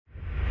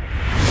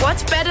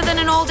What's better than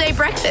an all-day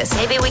breakfast?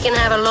 Maybe we can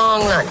have a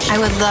long lunch. I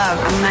would love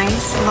a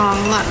nice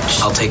long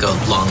lunch. I'll take a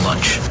long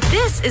lunch.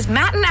 This is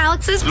Matt and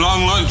Alex's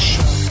Long Lunch.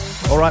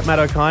 All right, Matt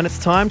O'Kine, it's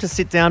time to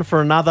sit down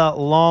for another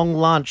long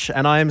lunch,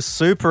 and I am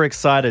super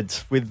excited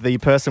with the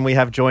person we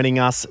have joining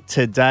us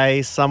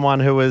today,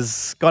 someone who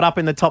has got up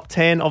in the top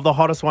 10 of the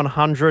Hottest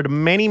 100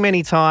 many,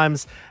 many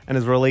times and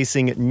is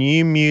releasing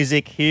new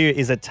music. Here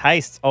is a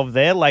taste of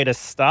their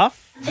latest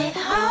stuff. They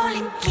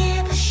only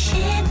give a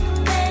shit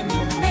when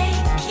you make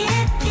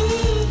it.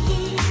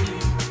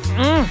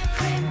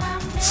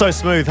 So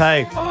smooth,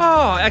 hey?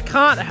 Oh, I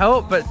can't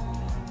help but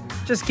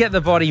just get the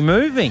body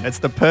moving. It's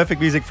the perfect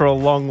music for a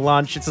long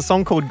lunch. It's a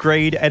song called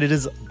Greed, and it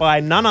is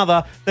by none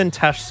other than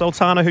Tash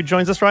Sultana, who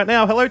joins us right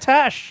now. Hello,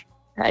 Tash.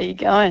 How you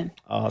going?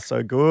 Oh,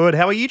 so good.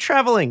 How are you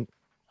travelling?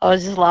 I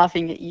was just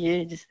laughing at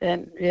you just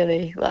then,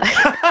 really,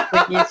 like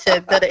when you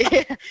said that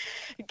it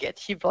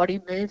gets your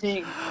body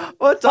moving.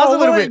 Well, it does a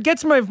little bit. It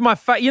gets my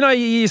face. You know,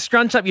 you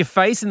scrunch up your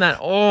face in that,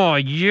 oh,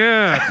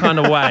 yeah, kind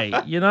of way,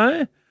 you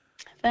know?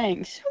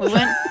 Thanks. We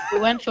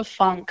went for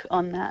funk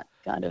on that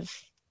kind of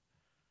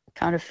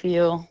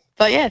feel.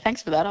 But yeah,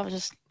 thanks for that. I was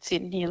just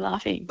sitting here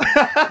laughing.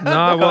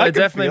 No, well, it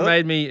definitely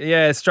made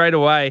me, straight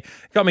away.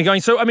 Got me going.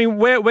 So, I mean,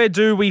 where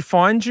do we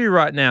find you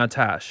right now,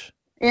 Tash?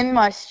 In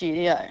my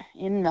studio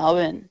in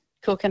Melbourne,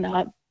 cooking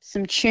up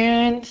some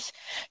tunes.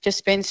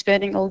 Just been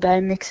spending all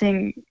day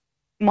mixing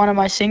one of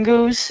my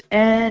singles,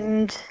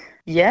 and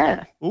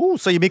yeah. Ooh,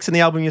 so you're mixing the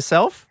album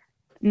yourself?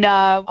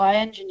 No, I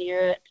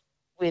engineer it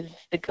with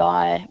the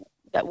guy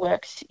that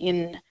works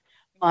in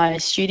my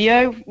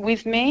studio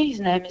with me. His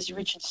name is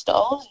Richard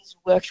Stoles. He's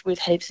worked with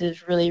heaps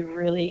of really,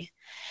 really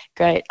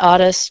great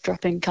artists,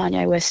 dropping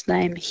Kanye West's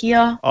name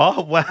here.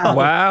 Oh, wow.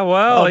 Wow,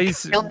 well,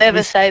 He'll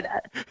never say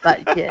that,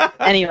 but yeah,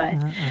 anyway.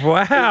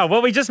 Wow.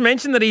 Well, we just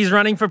mentioned that he's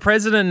running for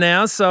president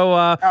now, so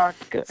Oh,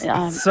 good.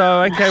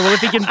 so okay, well,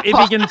 if he can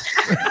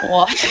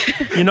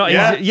What? you're not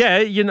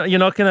you're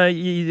not going to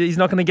he's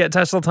not going to get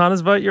Tash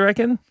Sultana's vote, you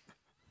reckon?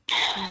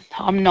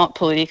 I'm not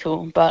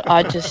political, but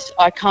I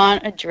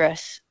can't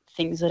address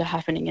things that are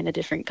happening in a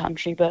different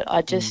country, but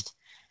I just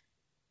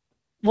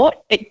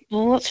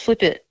let's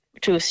flip it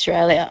to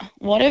Australia.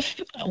 What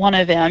if one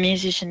of our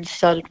musicians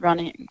started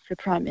running for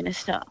Prime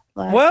Minister?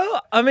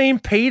 Well, I mean,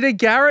 Peter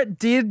Garrett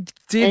did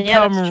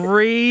come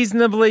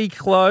reasonably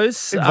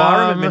close.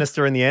 Environment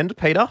Minister in the end,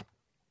 Peter.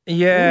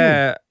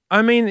 Yeah. Ooh.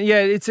 I mean, yeah,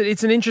 it's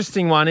an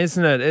interesting one,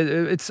 isn't it?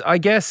 It's I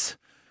guess.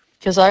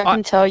 Because I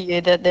can tell you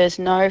that there's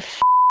no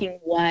f***ing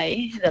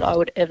way that I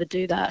would ever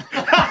do that.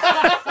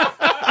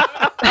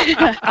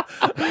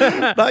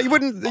 No, you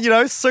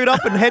wouldn't, suit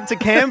up and head to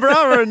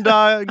Canberra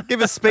and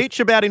give a speech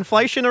about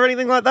inflation or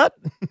anything like that?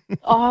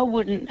 I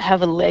wouldn't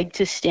have a leg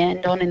to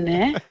stand on in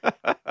there.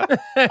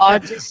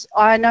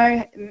 I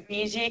know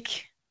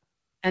music,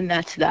 and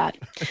that's that.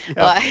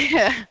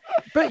 Yep.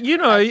 But,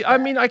 I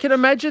mean, I can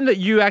imagine that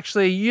you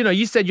actually,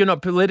 you said you're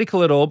not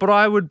political at all, but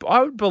I would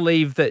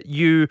believe that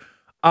you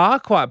are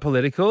quite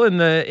political in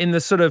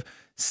the sort of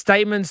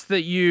statements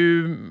that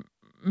you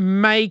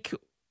make.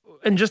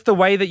 And just the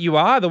way that you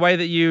are, the way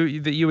that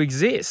you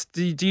exist.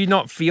 Do you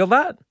not feel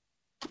that?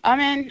 I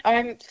mean,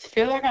 I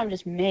feel like I'm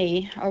just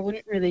me. I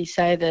wouldn't really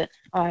say that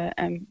I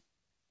am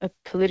a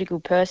political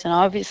person.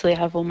 I obviously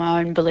have all my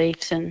own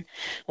beliefs and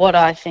what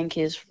I think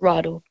is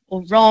right or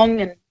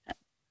wrong, and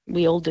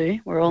we all do.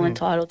 We're all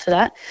entitled to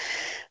that.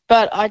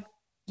 But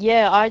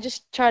I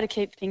just try to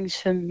keep things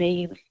for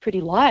me pretty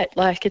light.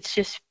 Like, it's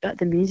just about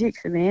the music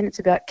for me, and it's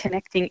about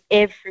connecting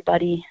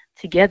everybody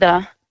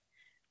together,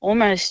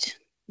 almost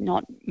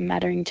not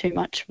mattering too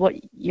much what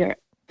your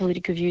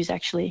political views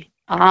actually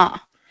are.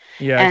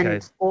 Yeah, okay.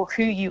 Or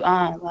who you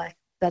are. Like,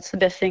 that's the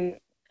best thing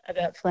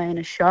about playing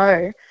a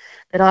show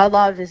that I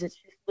love, is it's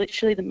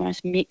literally the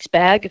most mixed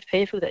bag of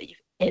people that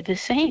you've ever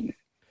seen.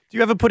 Do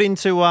you ever put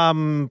into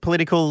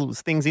political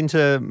things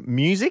into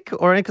music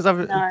or anything?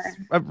 Because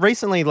I've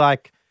recently, I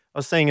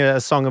was seeing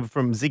a song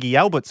from Ziggy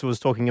Alberts who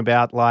was talking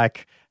about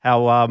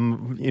how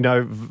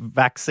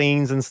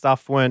vaccines and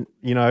stuff weren't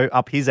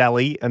up his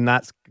alley and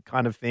that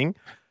kind of thing.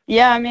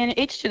 Yeah, I mean,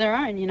 each to their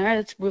own,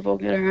 we've all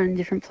got our own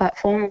different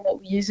platform and what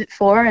we use it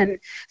for. And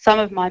some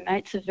of my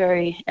mates are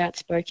very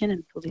outspoken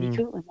and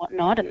political and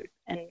whatnot.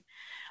 And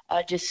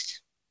I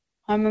just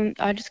kind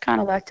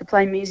of like to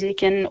play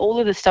music, and all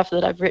of the stuff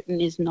that I've written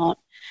is not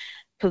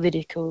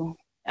political.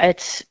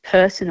 It's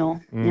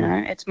personal,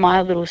 it's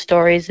my little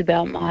stories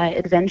about my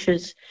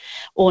adventures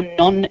or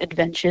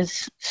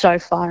non-adventures so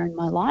far in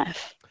my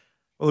life.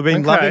 Well, we've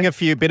been loving a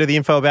bit of the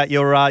info about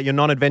your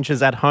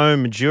non-adventures at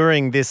home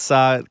during this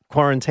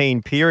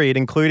quarantine period,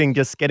 including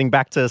just getting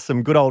back to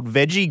some good old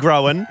veggie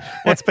growing.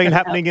 What's been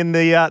happening in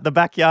the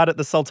backyard at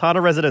the Sultana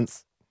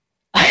residence?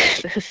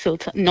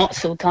 Not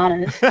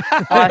sultanas.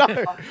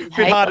 I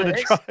bit harder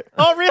to try.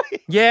 Oh,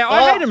 really? Yeah,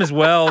 I hate them as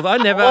well. I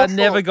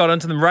never got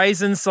onto them.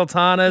 Raisins,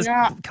 sultanas,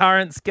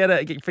 currants,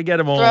 forget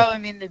them all. Throw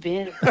them in the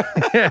bin.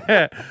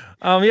 Yeah.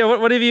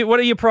 What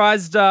are your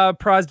prized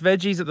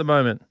veggies at the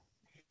moment?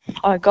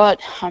 I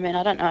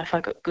don't know if I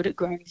got good at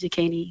growing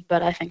zucchini,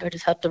 but I think I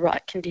just had the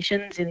right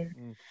conditions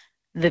in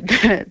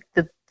the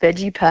the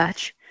veggie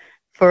patch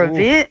for a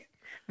bit.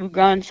 We've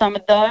grown some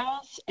of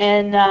those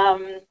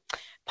and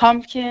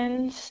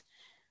pumpkins,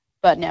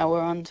 but now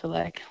we're on to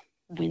like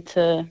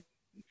winter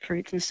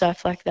fruits and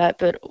stuff like that.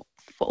 But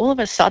for all of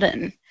a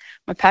sudden,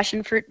 my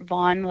passion fruit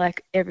vine,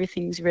 like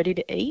everything's ready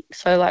to eat.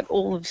 So like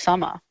all of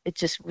summer, it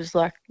just was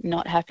like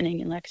not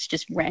happening, and like it's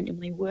just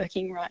randomly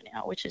working right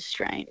now, which is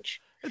strange.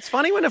 It's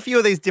funny when a few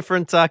of these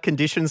different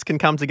conditions can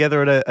come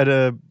together at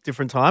a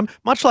different time.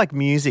 Much like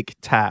music,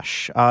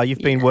 Tash, you've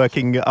been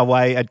working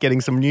away at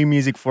getting some new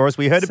music for us.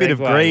 We heard a bit of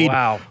Segue, Greed,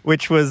 wow.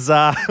 which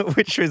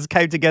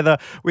came together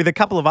with a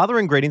couple of other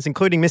ingredients,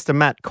 including Mr.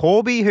 Matt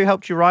Corby, who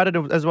helped you write it,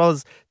 as well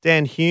as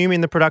Dan Hume in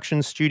the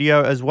production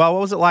studio as well.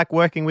 What was it like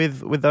working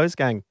with those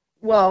gang?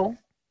 Well,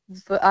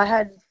 I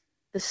had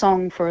the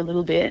song for a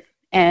little bit,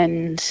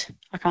 and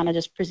I kind of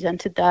just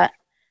presented that,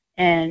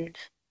 and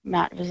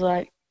Matt was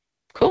like,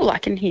 cool, I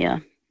can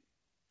hear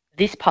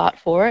this part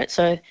for it.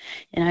 So,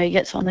 you know, he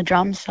gets on the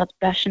drums, starts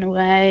bashing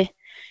away.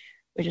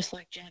 We're just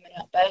like jamming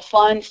out bass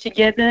lines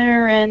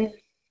together and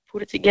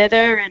put it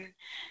together.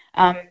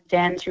 And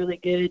Dan's really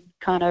good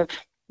kind of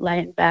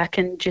laying back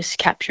and just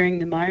capturing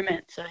the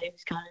moment. So he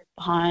was kind of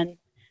behind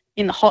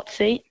in the hot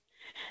seat,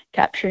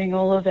 capturing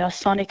all of our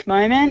sonic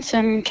moments,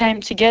 and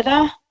came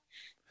together.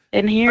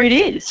 And here it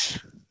is.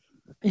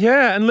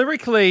 Yeah, and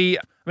lyrically,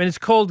 I mean, it's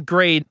called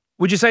Greed.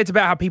 Would you say it's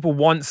about how people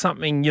want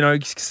something, you know,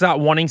 start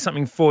wanting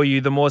something for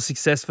you the more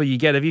successful you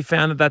get? Have you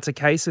found that that's a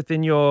case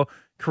within your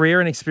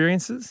career and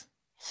experiences?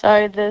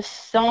 So the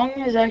song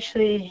is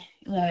actually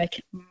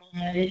like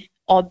my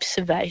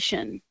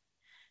observation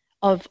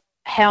of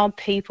how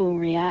people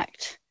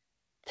react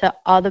to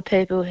other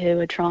people who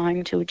are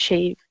trying to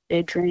achieve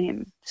their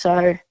dream.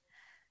 So,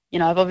 you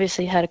know, I've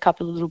obviously had a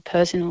couple of little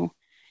personal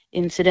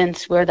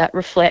incidents where that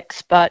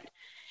reflects, but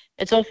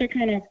it's also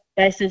kind of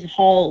based as a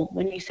whole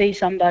when you see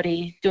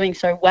somebody doing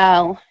so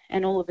well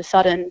and all of a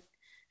sudden,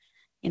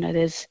 you know,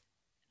 there's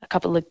a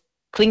couple of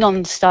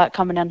Klingons start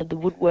coming out of the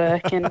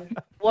woodwork, and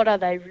what are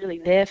they really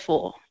there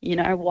for? You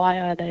know, why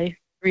are they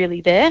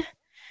really there?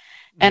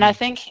 And I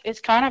think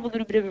it's kind of a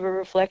little bit of a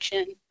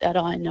reflection that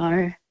I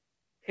know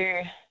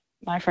who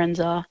my friends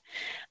are.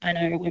 I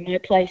know where my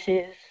place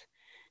is,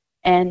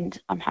 and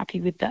I'm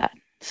happy with that.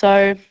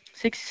 So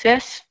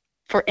success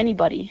for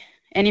anybody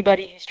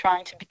who's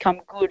trying to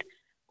become good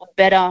or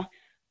better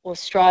or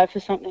strive for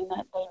something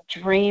that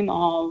they dream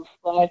of,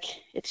 like,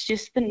 it's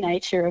just the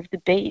nature of the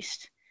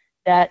beast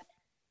that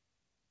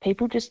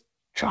people just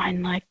try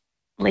and like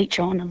leech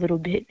on a little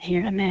bit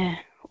here and there,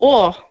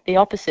 or the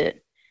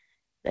opposite,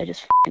 they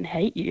just fucking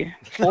hate you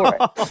for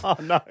it. Oh,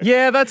 no.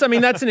 Yeah, that's an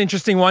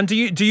interesting one. Do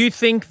you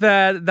think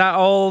that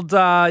old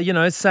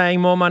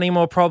saying more money,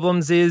 more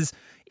problems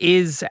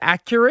is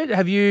accurate?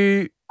 Have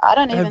you? I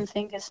don't even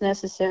think it's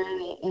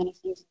necessarily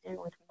anything to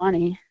do with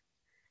money,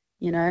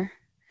 you know?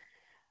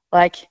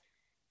 Like,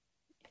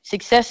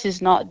 success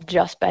is not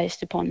just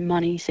based upon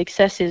money.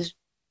 Success is,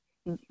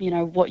 you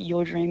know, what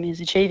your dream is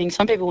achieving.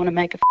 Some people want to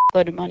make a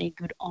load of money,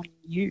 good on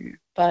you.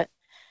 But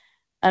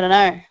I don't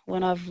know,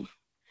 when I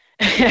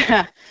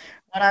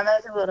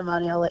make a lot of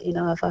money, I'll let you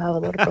know if I have a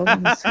lot of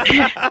problems.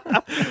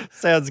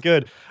 Sounds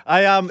good.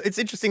 It's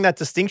interesting, that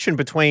distinction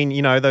between,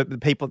 you know, the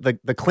people, the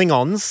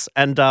Klingons,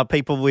 and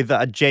people with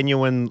a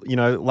genuine, you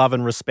know, love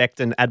and respect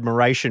and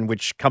admiration,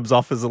 which comes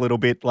off as a little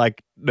bit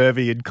like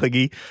nervy and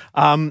clingy.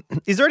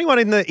 Is there anyone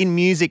in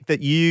music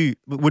that you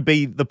would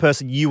be the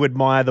person you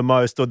admire the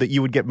most, or that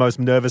you would get most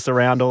nervous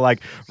around, or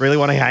like really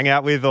want to hang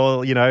out with,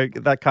 or, you know,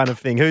 that kind of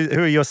thing?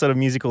 Who are your sort of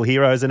musical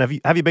heroes, and have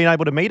you been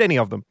able to meet any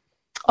of them?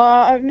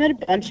 I've met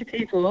a bunch of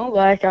people.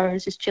 Like, I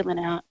was just chilling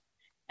out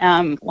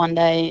one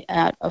day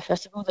at a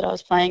festival that I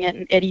was playing at,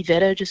 and Eddie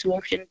Vedder just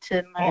walked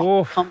into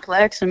my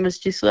complex and was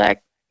just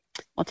like,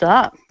 "What's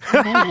up?"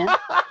 Yeah, man.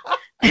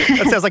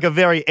 That sounds like a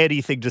very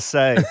Eddie thing to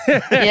say.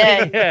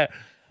 Yeah.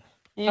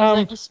 He was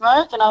like, "You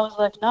smoke?" And I was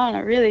like, "No,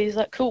 not really." He's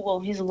like, "Cool, well,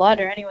 he's a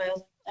lighter anyway." I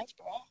was like, "Thanks,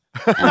 bro."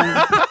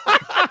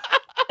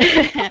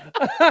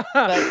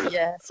 But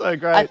yeah, So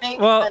great. I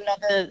think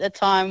a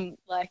time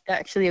like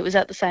actually it was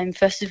at the same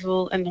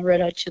festival, and the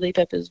Red Hot Chili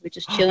Peppers were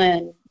just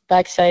chilling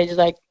backstage.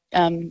 Like,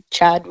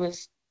 Chad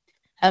was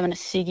having a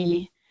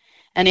ciggy,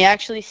 and he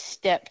actually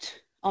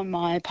stepped on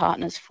my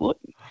partner's foot,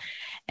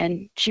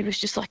 and she was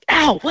just like,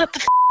 "Ow, what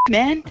the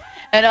man?"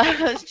 And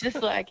I was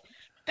just like,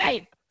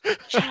 "Babe,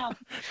 shut up."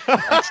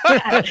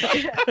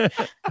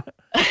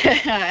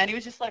 And he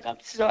was just like, "I'm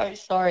so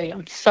sorry.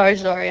 I'm so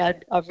sorry.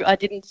 I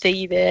didn't see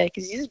you there,"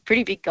 because he's a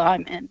pretty big guy,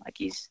 man. Like,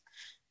 he's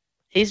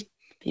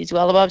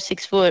well above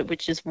 6 foot,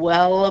 which is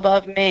well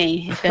above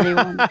me. If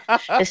anyone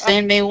has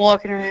seen me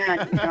walking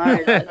around, you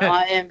know that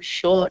I am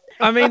short.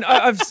 I mean,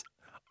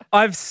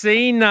 I've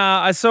seen.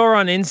 I saw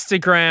on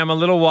Instagram a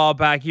little while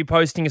back you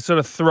posting a sort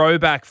of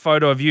throwback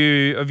photo of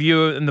you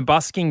in the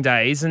busking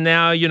days, and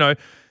now, you know.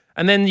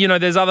 And then, you know,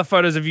 there's other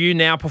photos of you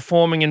now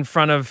performing in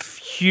front of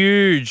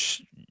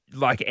huge,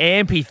 like,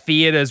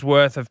 amphitheaters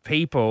worth of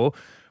people.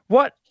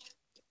 What,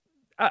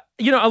 a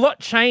lot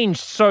changed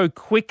so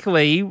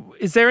quickly.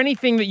 Is there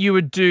anything that you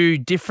would do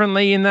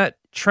differently in that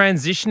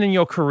transition in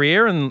your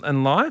career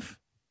and life?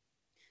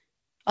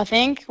 I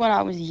think when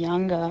I was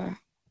younger,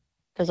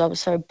 because I was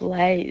so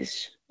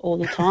blazed all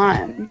the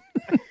time,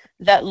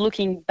 that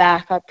looking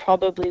back, I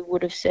probably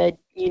would have said,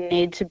 you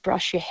need to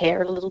brush your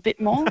hair a little bit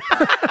more.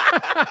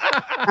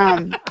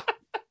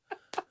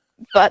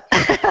 But,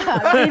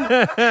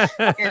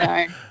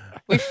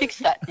 we fixed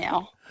that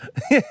now.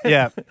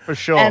 Yeah, for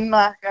sure. And,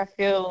 I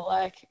feel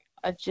like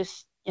I've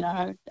just,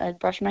 I'd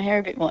brush my hair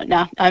a bit more.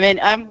 No,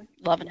 I'm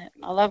loving it.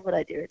 I love what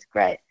I do. It's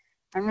great.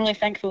 I'm really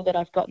thankful that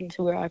I've gotten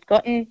to where I've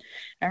gotten.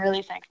 I'm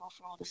really thankful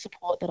for all the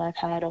support that I've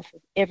had off of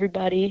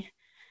everybody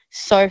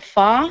so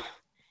far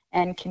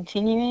and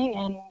continuing.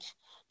 And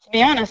to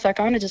be honest, I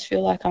kind of just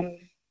feel like I'm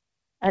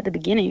at the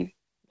beginning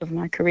of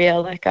my career.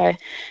 Like I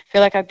feel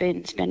like I've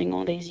been spending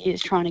all these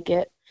years trying to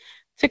get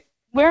to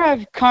where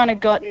I've kind of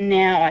gotten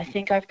now. I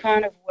think I've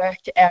kind of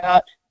worked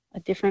out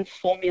a different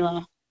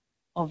formula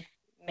of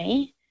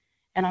me,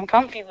 and I'm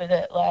comfy with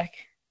it. Like,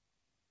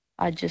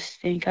 I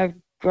just think I've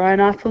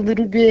grown up a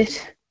little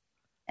bit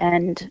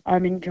and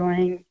I'm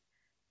enjoying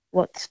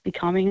what's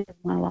becoming of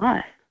my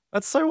life.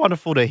 That's so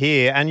wonderful to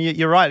hear. And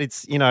you're right.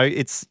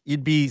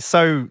 You'd be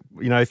so,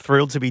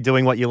 thrilled to be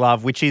doing what you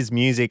love, which is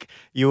music.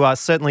 You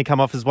certainly come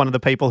off as one of the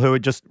people who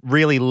would just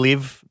really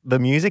live the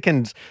music,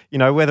 and,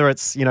 whether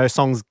it's,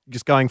 songs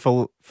just going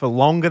for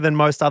longer than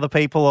most other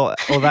people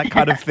or that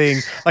kind of thing.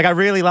 Like, I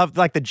really love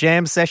like the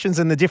jam sessions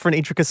and the different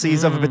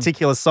intricacies of a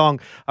particular song.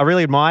 I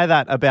really admire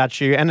that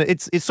about you. And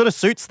it sort of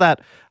suits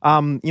that,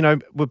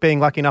 we're being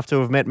lucky enough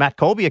to have met Matt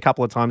Colby a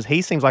couple of times.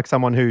 He seems like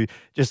someone who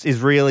just is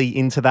really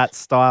into that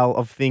style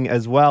of thing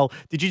as well.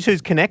 Did you two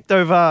connect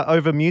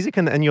over music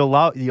and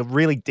your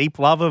really deep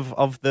love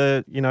of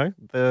the,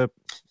 the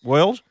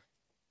world?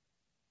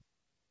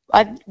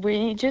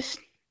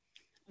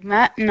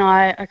 Matt and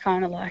I are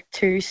kind of like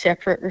two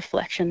separate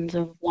reflections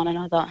of one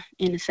another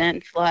in a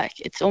sense. Like,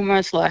 it's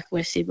almost like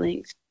we're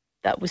siblings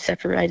that were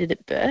separated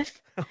at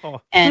birth.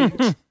 Oh.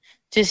 And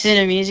just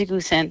in a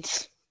musical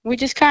sense, we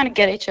just kind of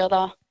get each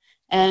other.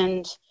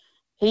 And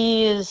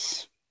he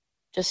is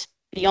just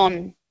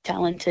beyond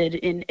talented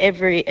in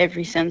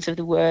every sense of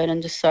the word,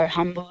 and just so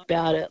humble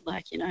about it.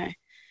 Like,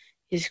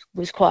 he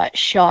was quite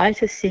shy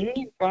to sing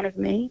in front of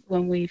me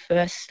when we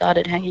first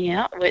started hanging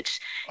out, which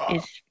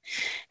is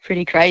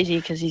pretty crazy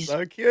because he's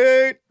so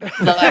cute.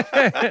 Like,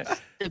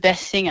 the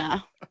best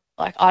singer.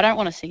 Like, I don't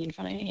want to sing in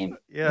front of him.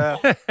 Yeah.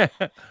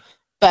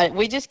 But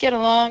we just get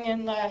along,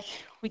 and like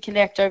we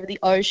connect over the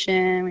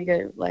ocean. We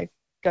go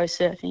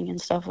surfing and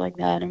stuff like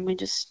that, and we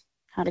just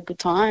had a good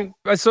time.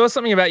 I saw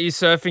something about you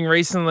surfing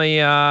recently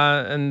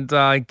and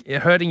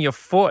hurting your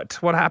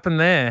foot. What happened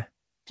there?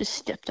 Just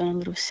stepped on a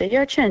little sea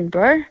urchin,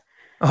 bro.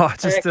 Oh,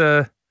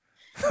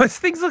 those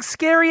things look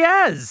scary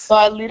as.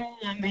 By little,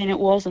 it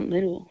wasn't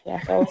little.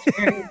 Like, I was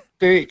wearing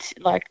boots,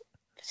 like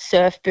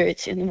surf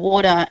boots in the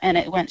water, and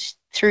it went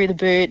through the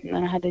boot, and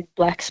then I had these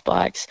black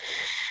spikes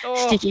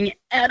sticking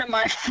out of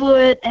my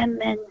foot,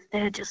 and then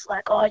they're just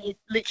like, you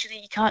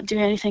can't do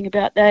anything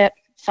about that.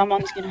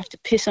 Someone's going to have to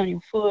piss on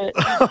your foot.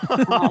 And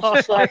I was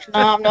just like,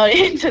 no, I'm not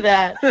into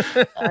that.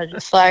 I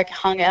just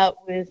hung out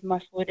with my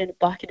foot in a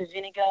bucket of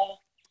vinegar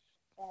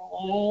for a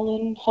while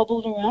and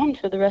hobbled around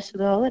for the rest of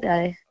the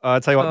holiday.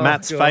 I'll tell you what,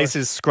 Matt's face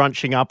is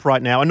scrunching up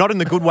right now. And not in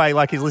the good way,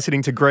 like he's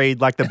listening to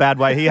Greed, like the bad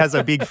way. He has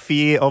a big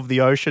fear of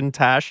the ocean,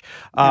 Tash.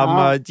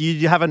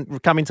 You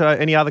haven't come into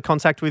any other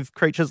contact with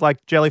creatures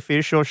like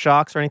jellyfish or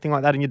sharks or anything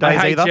like that in your days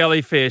I hate either?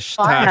 jellyfish,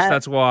 Tash,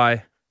 that's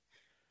why.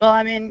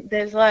 Well,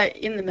 there's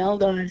in the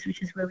Maldives,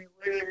 which is where we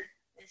were,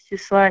 there's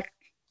just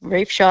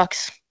reef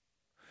sharks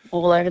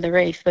all over the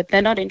reef, but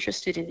they're not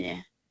interested in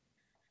there.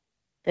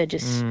 They're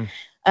just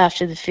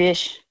after the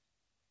fish.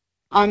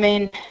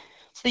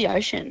 It's the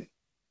ocean.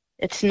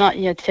 It's not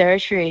your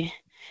territory.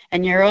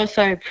 And you're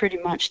also pretty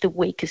much the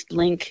weakest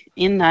link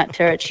in that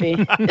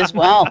territory as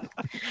well.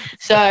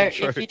 So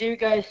if you do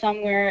go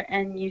somewhere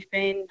and you've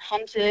been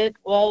hunted,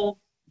 well,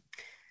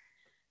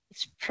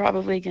 it's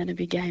probably going to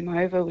be game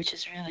over, which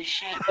is really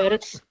shit. But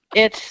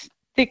it's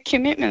the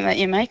commitment that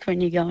you make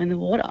when you go in the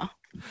water.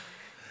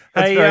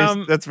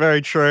 That's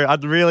very true.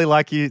 I'd really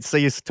like you to see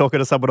you talking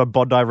to someone on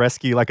Bondi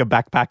Rescue, like a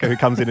backpacker who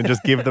comes in and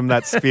just give them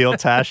that spiel,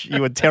 Tash.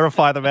 You would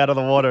terrify them out of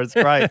the water. It's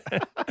great.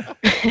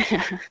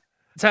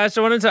 Tash,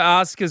 I wanted to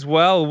ask as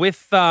well,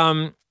 with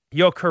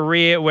your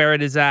career where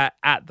it is at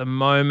the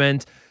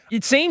moment,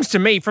 it seems to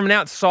me, from an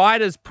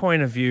outsider's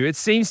point of view,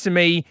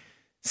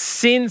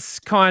 since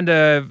kind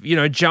of,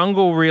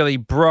 Jungle really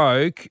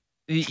broke,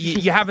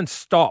 you haven't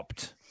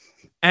stopped.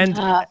 And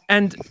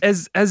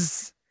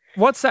as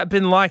what's that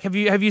been like? Have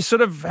you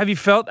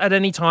felt at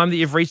any time that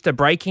you've reached a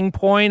breaking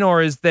point,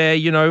 or is there,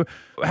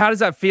 how does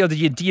that feel? Do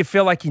you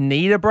feel like you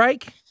need a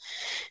break?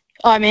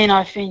 I've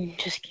been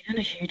just given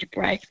a huge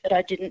break that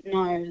I didn't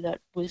know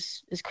that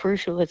was as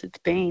crucial as it's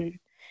been,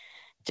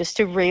 just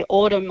to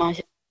reorder my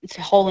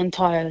whole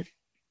entire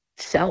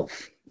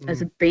self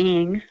as a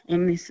being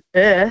on this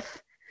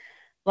earth.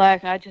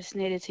 I just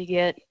needed to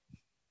get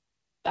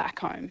back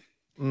home.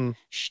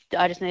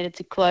 I just needed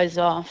to close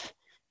off,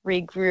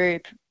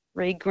 regroup,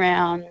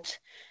 reground,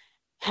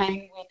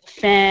 hang with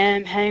the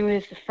fam, hang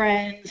with the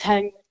friends,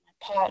 hang with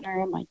my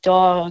partner and my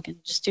dog,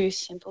 and just do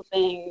simple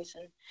things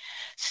and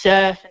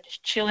surf and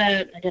just chill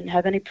out. I didn't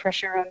have any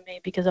pressure on me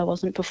because I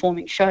wasn't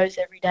performing shows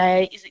every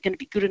day. Is it going to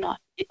be good enough?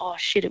 Oh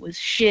shit, it was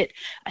shit.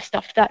 I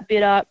stuffed that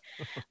bit up.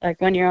 Like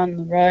when you're on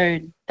the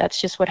road, that's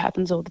just what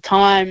happens all the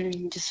time.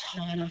 You just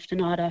night after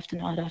night after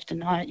night after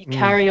night. You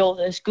carry all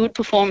those good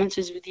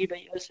performances with you,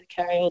 but you also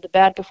carry all the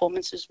bad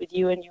performances with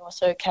you, and you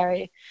also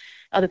carry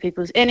other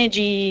people's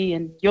energy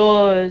and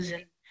yours,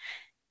 and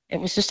it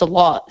was just a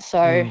lot.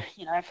 So,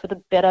 you know, for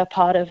the better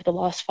part of the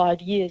last 5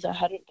 years, I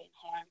hadn't been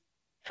home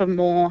for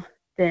more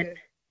than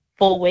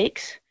 4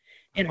 weeks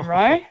in a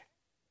row.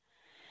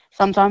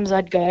 Sometimes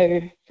I'd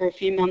go for a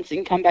few months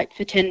and come back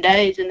for 10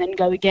 days and then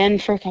go again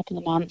for a couple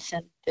of months,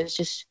 and there's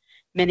just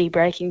many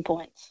breaking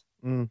points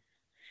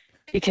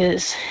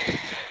because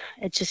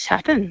it just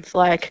happens.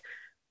 Like,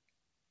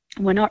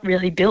 we're not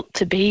really built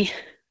to be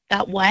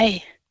that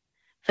way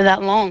for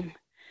that long.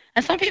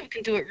 And some people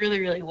can do it really,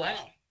 really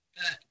well.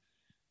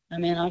 But, I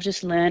mean, I've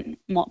just learned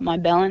what my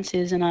balance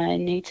is, and I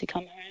need to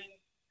come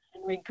home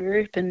and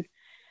regroup and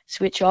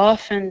switch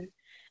off and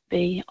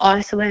be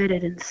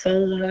isolated and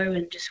solo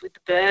and just with the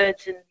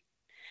birds and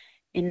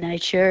in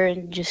nature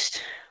and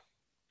just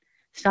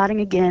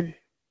starting again.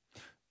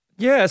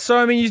 Yeah, so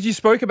I mean, you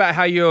spoke about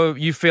how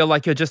you feel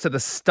like you're just at the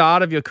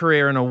start of your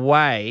career in a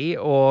way,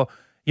 or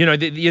you know,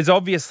 there's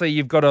obviously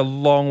you've got a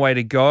long way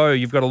to go.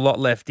 You've got a lot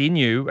left in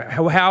you.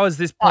 How has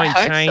this point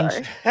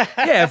changed? So.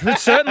 Yeah,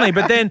 certainly.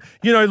 But then,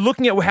 you know,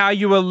 looking at how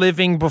you were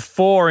living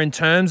before in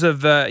terms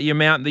of the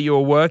amount that you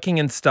were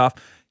working and stuff,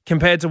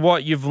 compared to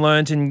what you've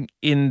learned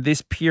in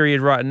this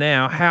period right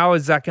now, how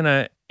is that going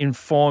to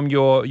inform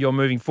your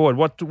moving forward?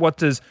 What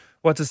does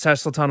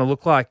Tash Sultana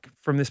look like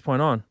from this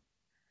point on?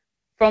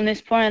 From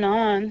this point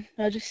on,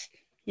 I just,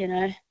 you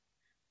know,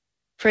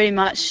 pretty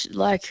much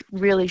like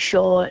really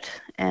short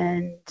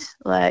and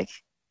like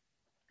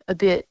a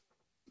bit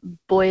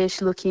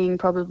boyish looking,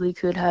 probably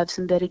could have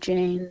some better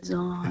jeans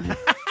on.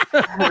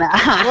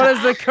 What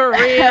does the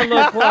career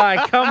look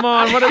like? Come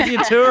on, what does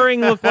your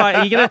touring look like?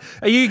 Are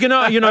you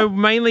gonna you know,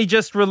 mainly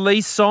just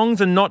release songs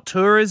and not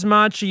tour as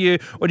much? Or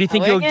do you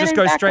think you'll just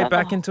go straight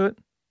back into it?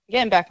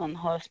 Getting back on the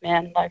horse,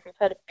 man. Like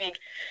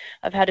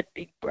I've had a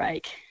big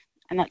break,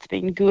 and that's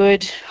been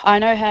good. I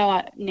know how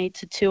I need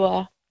to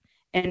tour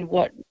and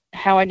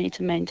how I need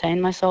to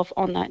maintain myself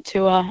on that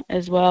tour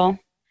as well.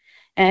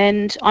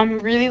 And I'm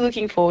really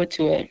looking forward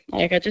to it.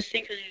 Like, I just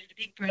think I need a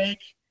big break,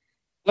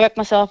 work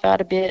myself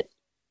out a bit,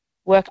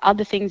 work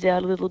other things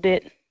out a little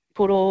bit,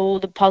 put all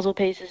the puzzle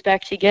pieces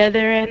back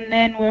together, and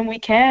then when we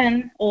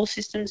can, all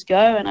systems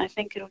go, and I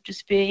think it'll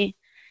just be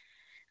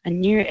a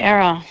new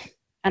era.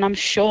 And I'm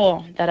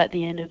sure that at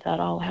the end of that,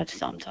 I'll have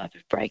some type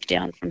of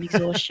breakdown from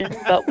exhaustion,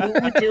 but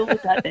we'll deal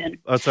with that then.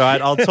 That's all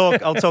right. I'll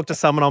talk to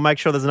someone. I'll make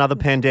sure there's another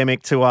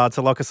pandemic to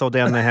lock us all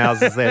down in the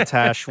houses there,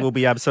 Tash. We'll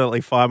be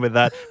absolutely fine with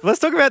that. But let's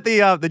talk about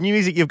the new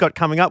music you've got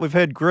coming up. We've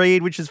heard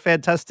Greed, which is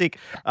fantastic.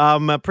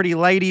 Pretty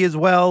Lady as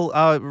well,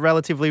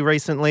 relatively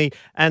recently.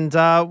 And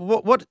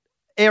what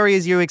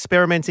areas you're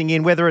experimenting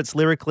in, whether it's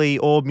lyrically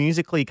or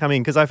musically,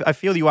 coming? Because I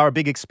feel you are a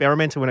big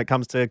experimenter when it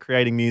comes to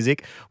creating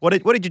music. What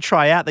did you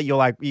try out that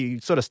you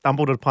sort of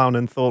stumbled upon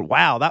and thought,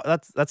 wow,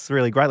 that's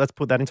really great. Let's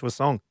put that into a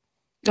song.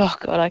 Oh,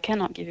 God, I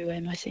cannot give away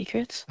my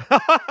secrets.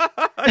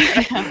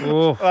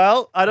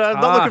 Well, I'm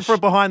not looking for a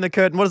behind the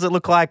curtain. What does it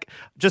look like?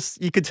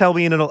 Just, you could tell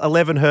me in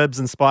 11 herbs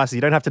and spices.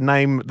 You don't have to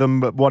name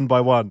them one by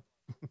one.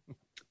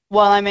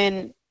 Well, I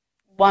mean,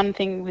 one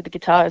thing with the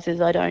guitars is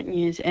I don't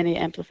use any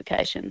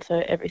amplification,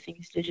 so everything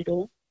is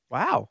digital.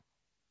 Wow.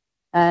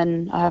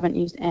 And I haven't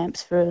used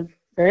amps for a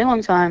very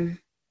long time.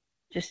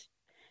 Just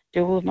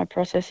do all of my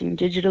processing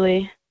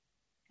digitally.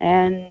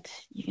 And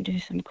you can do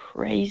some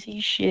crazy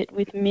shit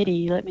with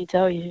MIDI, let me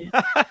tell you.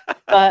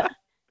 But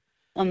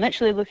I'm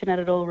literally looking at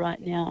it all right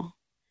now.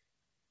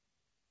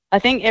 I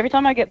think every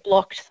time I get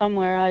blocked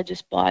somewhere, I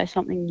just buy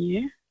something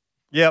new.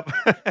 Yep.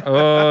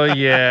 Oh,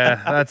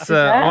 yeah. That's,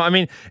 I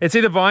mean, it's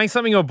either buying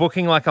something or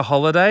booking like a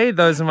holiday.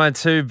 Those are my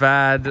two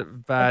bad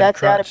That's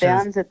crutches. out of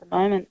bounds at the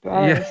moment,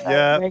 bro.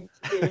 Yeah.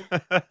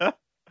 So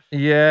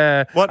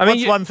Yeah.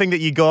 What's one thing that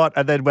you got,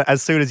 and then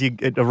as soon as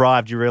it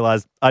arrived, you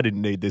realised, I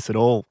didn't need this at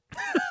all?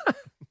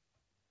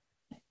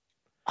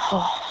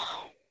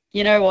 Oh,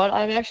 you know what?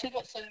 I've actually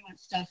got so much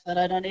stuff that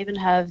I don't even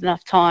have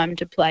enough time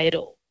to play it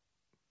all.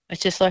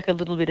 It's just like a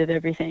little bit of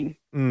everything.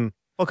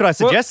 Well, could I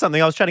suggest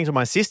something? I was chatting to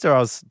my sister. I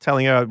was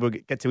telling her we'll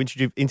get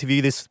to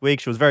interview this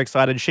week. She was very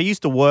excited. She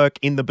used to work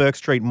in the Bourke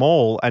Street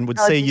Mall and would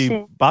see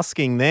you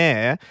busking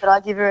there. Did I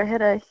give her a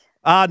headache?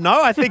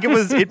 No, I think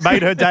it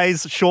made her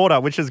days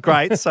shorter, which is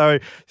great. So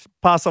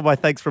pass on my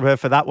thanks from her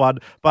for that one.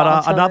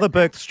 But another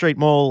Bourke Street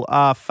Mall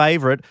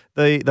favourite,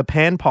 the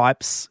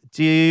panpipes.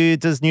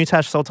 Does New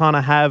Tash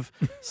Sultana have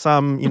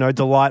some,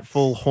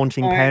 delightful,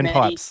 haunting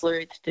panpipes?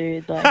 Flutes,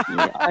 dude. Like,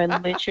 yeah, I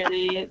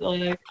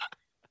literally,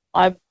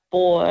 I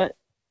bought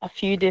a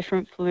few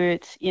different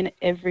flutes in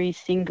every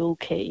single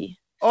key.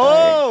 So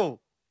oh,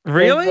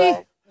 really?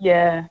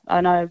 yeah,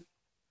 I know.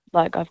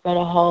 Like, I've got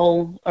a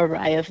whole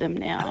array of them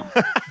now.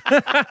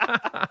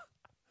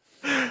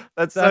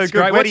 That's so That's good.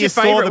 great. Where What's do you your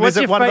store favourite- them? what's Is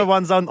it your one of the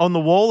ones on the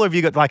wall, or have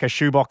you got like a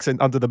shoebox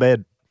under the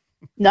bed?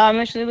 No, I'm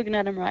actually looking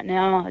at them right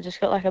now. I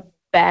just got like a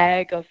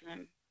bag of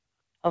them,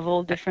 of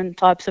all different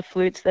types of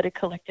flutes that are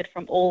collected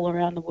from all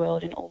around the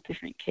world in all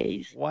different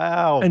keys.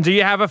 Wow. And do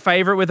you have a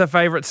favourite with a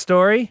favourite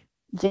story?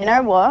 Do you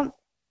know what?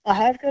 I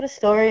have got a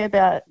story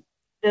about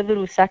the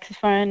little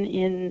saxophone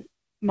in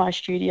my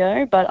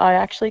studio, but I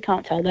actually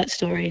can't tell that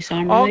story, so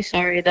I'm really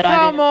sorry that I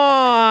Come didn't.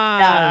 on.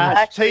 No,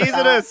 I actually Teasing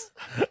can't. us.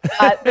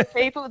 But the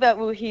people that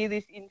will hear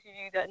this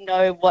interview that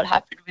know what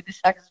happened with the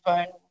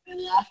saxophone will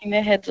be laughing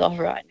their heads off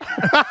right now.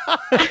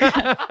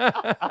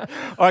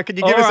 All right, can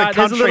you give All us right, a there's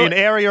a country, little- an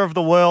area of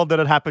the world that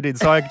it happened in,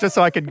 just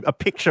so I can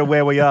picture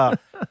where we are?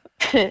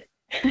 It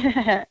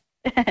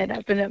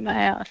happened at my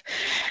house.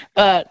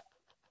 But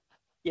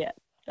yeah,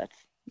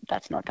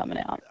 that's not coming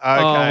out.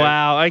 Okay. Oh,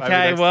 wow. Maybe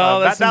Okay, next well,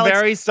 time. that's some Alex,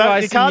 very you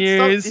spicy can't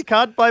news. you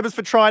can't blame us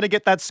for trying to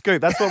get that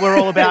scoop. That's what we're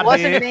all about It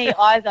wasn't here. me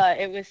either.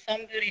 It was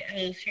somebody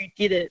else who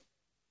did it.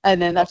 And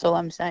then that's all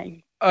I'm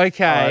saying.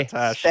 Okay. Oh,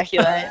 Tash.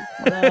 Speculate.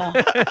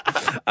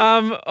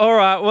 All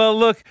right. Well,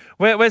 look,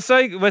 we're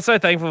so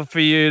thankful for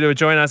you to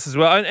join us as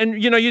well.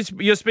 And you know,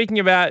 you're speaking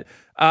about.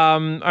 I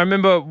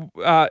remember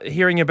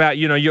hearing about,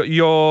 you know,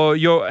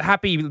 you're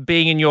happy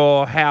being in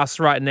your house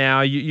right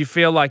now. You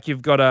feel like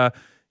you've got a,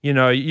 you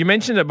know, you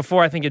mentioned it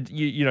before. I think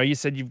you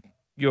said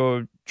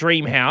your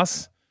dream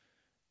house.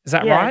 Is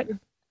that Yeah, right?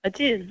 I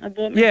did. I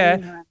bought my Yeah.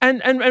 dream house.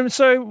 And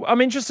so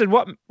I'm interested.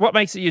 What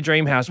makes it your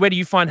dream house? Where do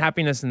you find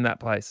happiness in that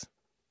place?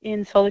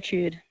 In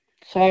solitude.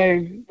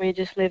 So we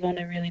just live on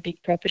a really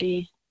big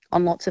property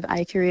on lots of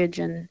acreage,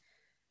 and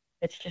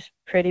it's just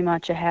pretty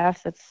much a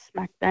house that's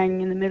smack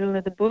bang in the middle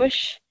of the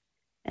bush,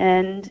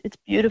 and it's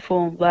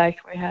beautiful. Like,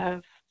 we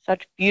have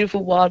such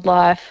beautiful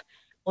wildlife,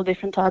 all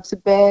different types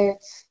of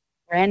birds.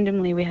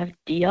 Randomly, we have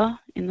deer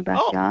in the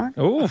backyard.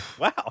 Oh,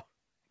 Wow.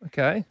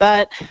 okay.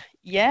 But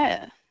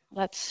yeah,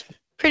 that's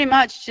pretty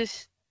much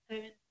just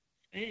having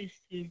space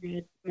to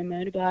ride my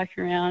motorbike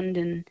around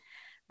and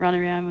run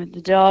around with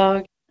the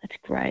dog. That's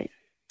great.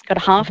 Got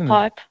a half Isn't it?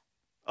 pipe.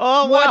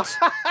 Oh, What?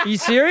 wow. Are you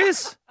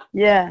serious?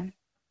 Yeah.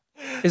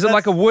 Is it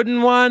like a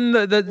wooden one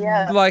that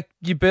Yeah. like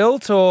you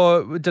built,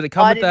 or did it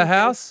come I with the didn't build-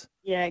 house?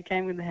 Yeah, it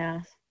came with the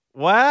house.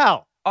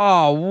 Wow.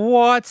 Oh,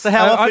 what? So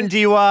how often do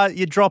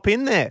you drop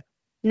in there?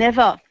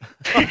 Never.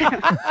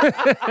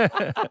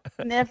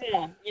 Never.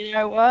 You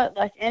know what?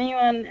 Like,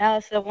 anyone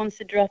else that wants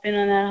to drop in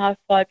on that half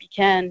pipe, you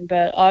can,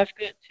 but I've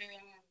got 2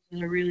 arms that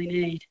I really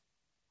need.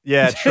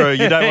 Yeah, true.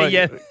 You don't want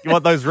Yeah. you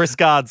want those wrist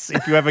guards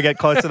if you ever get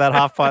close to that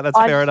half pipe. That's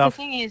fair enough.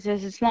 The thing is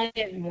it's not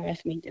even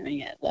worth me doing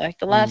it. Like,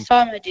 the last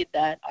time I did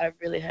that, I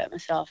really hurt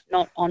myself.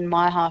 Not on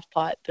my half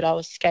pipe, but I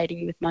was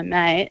skating with my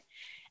mate,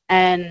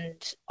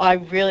 and I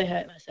really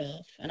hurt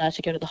myself, and I had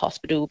to go to the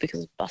hospital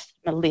because I busted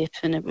my lip,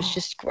 and it was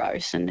just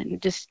gross, and then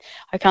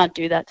I can't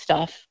do that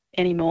stuff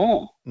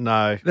anymore.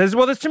 No. There's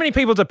too many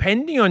people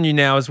depending on you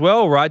now as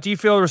well, right? Do you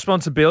feel a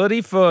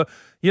responsibility for,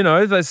 you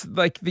know, there's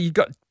like you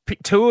got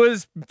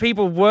tours,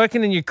 people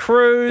working in your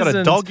crews, Got a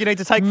and dog you need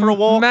to take for a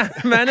walk?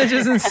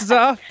 managers and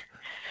stuff.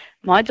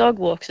 My dog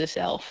walks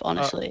herself,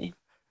 honestly.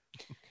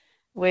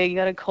 We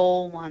got a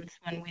call once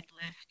when we'd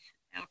left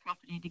our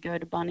property to go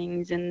to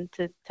Bunnings and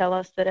to tell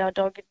us that our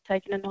dog had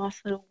taken a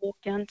nice little walk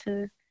down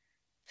to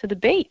the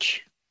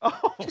beach,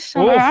 Oh, just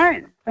on her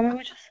own. And we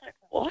were just like,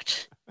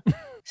 what?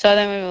 So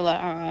then we were like,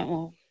 all right,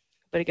 well,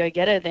 better go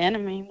get her then.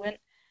 And we went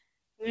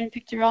and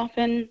picked her up,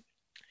 and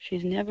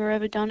she's never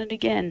ever done it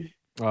again.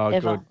 oh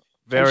Ever. good.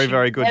 Very, And she'll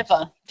very good.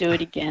 Never do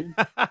it again.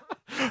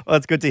 Well,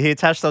 that's good to hear.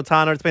 Tash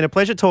Sultana, it's been a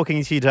pleasure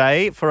talking to you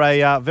today for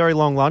a very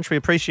long lunch. We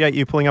appreciate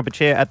you pulling up a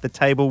chair at the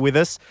table with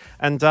us,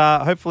 and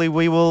hopefully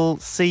we will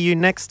see you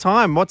next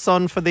time. What's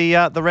on for the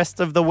rest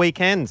of the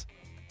weekend?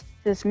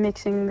 Just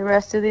mixing the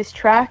rest of this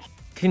track.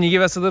 Can you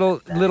give us a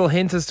little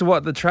hint as to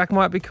what the track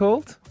might be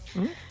called?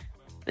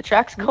 The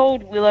track's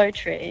called Willow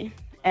Tree,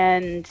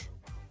 and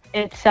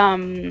it's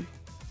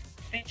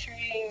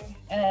featuring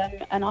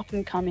an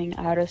up-and-coming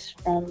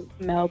artist from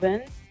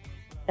Melbourne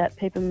that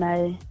people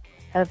may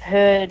have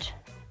heard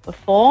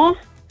before.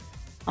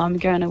 I'm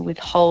going to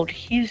withhold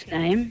his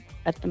name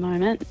at the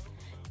moment,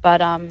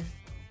 but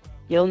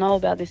you'll know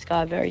about this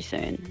guy very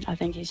soon. I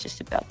think he's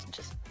just about to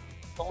just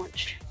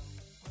launch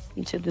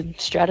into the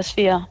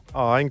stratosphere.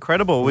 Oh,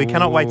 incredible. We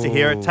cannot wait to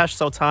hear it. Ooh. Tash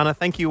Sultana,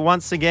 thank you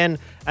once again,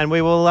 and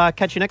we will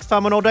catch you next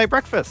time on All Day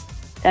Breakfast.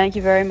 Thank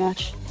you very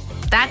much.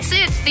 That's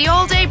it. The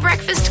All Day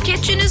Breakfast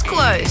Kitchen is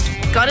closed.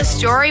 Got a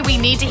story we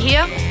need to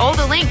hear? All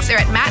the links are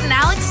at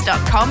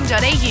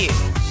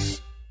mattandalex.com.au.